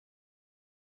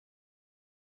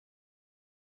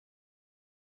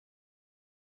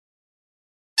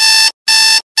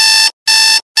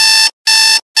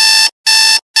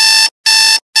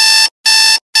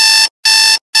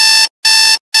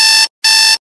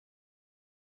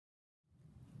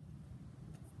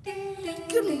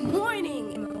Good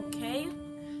morning, okay?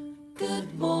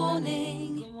 Good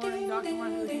morning. Good morning, Dr.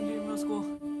 Martin Luther King Jr. Middle School.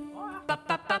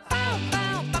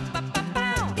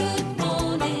 Good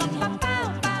morning.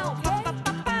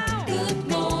 Good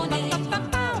morning.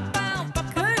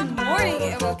 Good morning,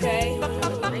 MLK.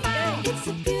 Great day. It's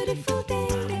a beautiful day.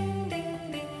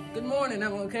 Good morning,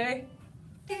 MLK.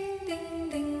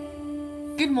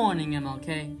 Good morning,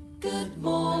 MLK. Good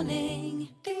morning.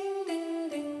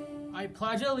 I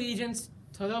pledge allegiance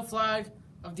to the flag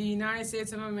of the United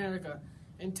States of America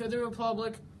and to the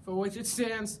republic for which it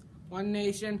stands, one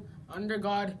nation, under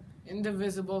God,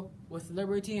 indivisible, with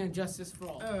liberty and justice for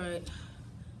all. All right.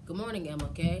 Good morning,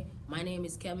 MLK. My name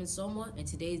is Kevin Soma, and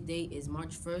today's date is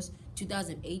March 1st,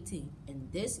 2018, and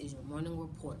this is your morning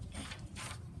report.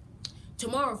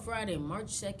 Tomorrow, Friday, March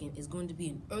 2nd, is going to be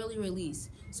an early release,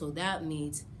 so that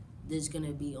means there's going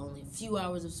to be only a few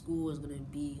hours of school, there's going to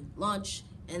be lunch,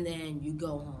 and then you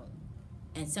go home.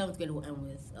 And 7th grade will end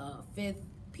with 5th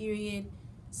period,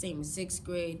 same as 6th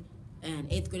grade, and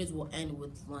 8th graders will end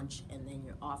with lunch, and then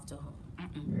you're off to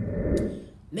home.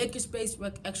 Makerspace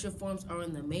Rec Extra forms are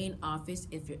in the main office.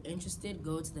 If you're interested,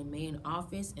 go to the main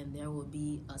office, and there will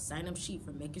be a sign-up sheet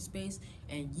for Makerspace,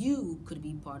 and you could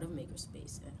be part of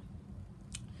Makerspace.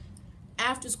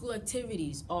 After-school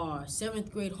activities are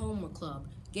 7th grade homework club,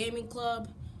 gaming club,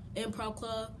 improv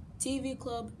club, TV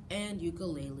club, and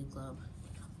ukulele club.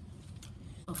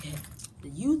 Okay, the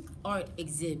youth art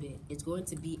exhibit is going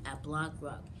to be at Black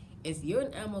Rock. If you're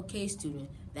an MLK student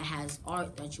that has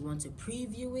art that you want to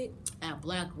preview it at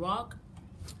Black Rock,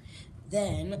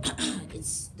 then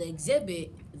the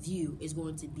exhibit view is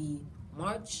going to be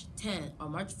March 10th or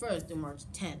March 1st to March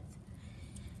 10th.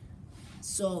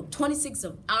 So 26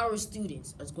 of our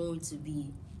students are going to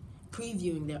be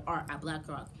previewing their art at Black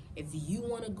Rock. If you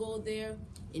want to go there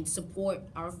and support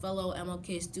our fellow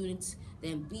MLK students,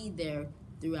 then be there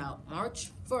throughout March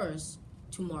 1st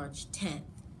to March 10th.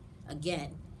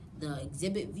 Again, the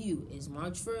exhibit view is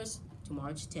March 1st to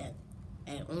March 10th,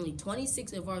 and only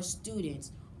 26 of our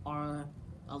students are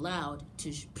allowed to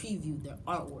preview their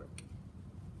artwork.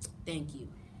 Thank you.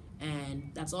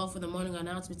 And that's all for the morning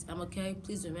announcements, MLK.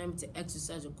 Please remember to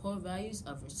exercise your core values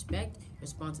of respect,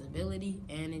 responsibility,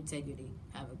 and integrity.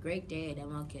 Have a great day at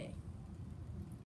MLK.